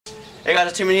Hey guys,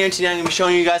 it's Tim here, and today I'm going to be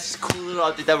showing you guys this cool little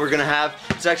update that we're going to have.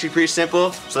 It's actually pretty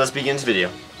simple, so let's begin this video.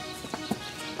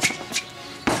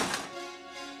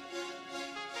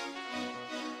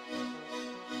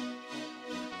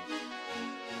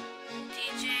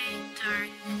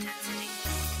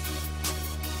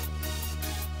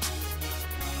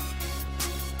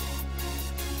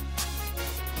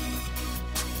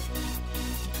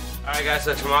 Alright guys,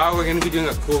 so tomorrow we're going to be doing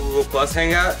a cool Google Plus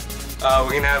hangout.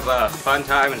 We're going to have a fun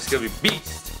time and it's going to be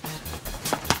beast.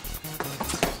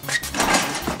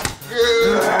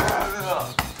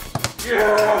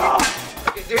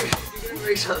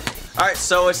 Alright,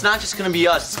 so it's not just going to be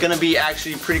us, it's going to be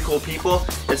actually pretty cool people.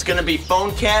 It's going to be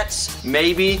Phonecats,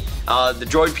 maybe,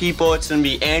 TheDroidPeople, it's going to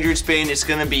be AndroidSpin, it's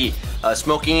going to be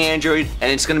Thesmokingandroid,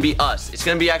 and it's going to be us. It's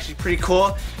going to be actually pretty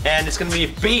cool, and it's going to be a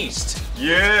beast.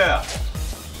 Yeah!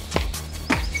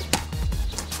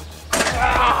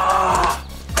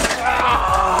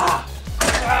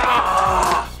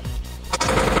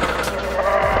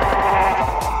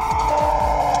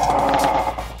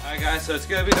 Alright guys, so it's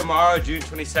going to be tomorrow, June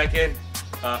 22nd,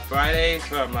 Friday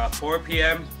from 4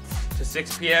 p.m. to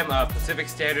 6 p.m. Pacific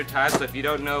Standard Time. So if you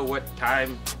don't know what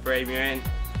time frame you're in,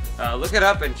 look it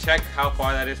up and check how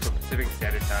far that is from Pacific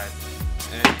Standard Time.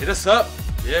 And hit us up.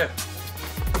 Yeah.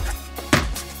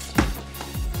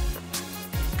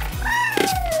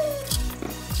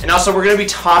 And also we're going to be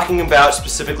talking about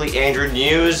specifically Android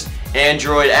news,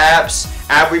 Android apps,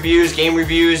 app reviews, game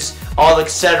reviews, all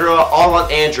etc. all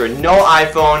on Android. No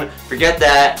iPhone, forget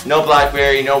that, no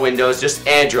BlackBerry, no Windows, just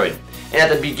Android. And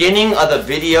at the beginning of the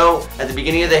video, at the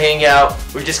beginning of the hangout,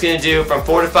 we're just going to do from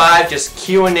 4 to 5, just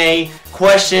Q&A,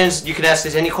 questions. You can ask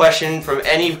us any question from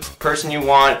any person you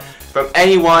want, from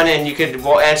anyone, and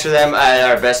we'll answer them at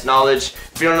our best knowledge.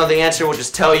 If you don't know the answer, we'll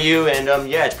just tell you, and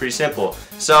yeah, it's pretty simple.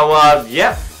 So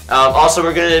yeah. Also,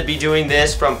 we're going to be doing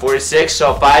this from 4 to 6,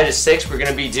 so 5 to 6 we're going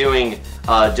to be doing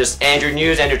just Android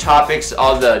news, Android topics,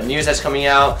 all the news that's coming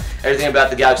out, everything about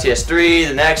the Galaxy S3,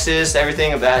 the Nexus,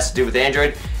 everything that has to do with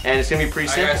Android, and it's going to be pretty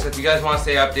simple. Guys, so if you guys want to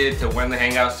stay updated to when the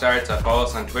hangout starts, follow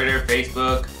us on Twitter,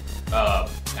 Facebook,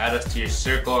 add us to your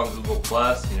circle on Google+,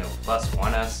 you know, plus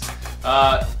one us.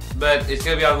 But it's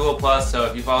going to be on Google+, so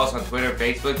if you follow us on Twitter,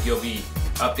 Facebook, you'll be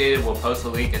updated. We'll post a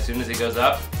link as soon as it goes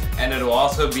up. And it'll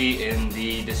also be in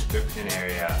the description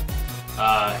area.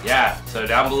 Yeah, so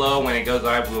down below when it goes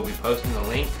live, we'll be posting the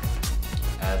link.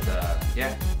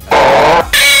 Yeah.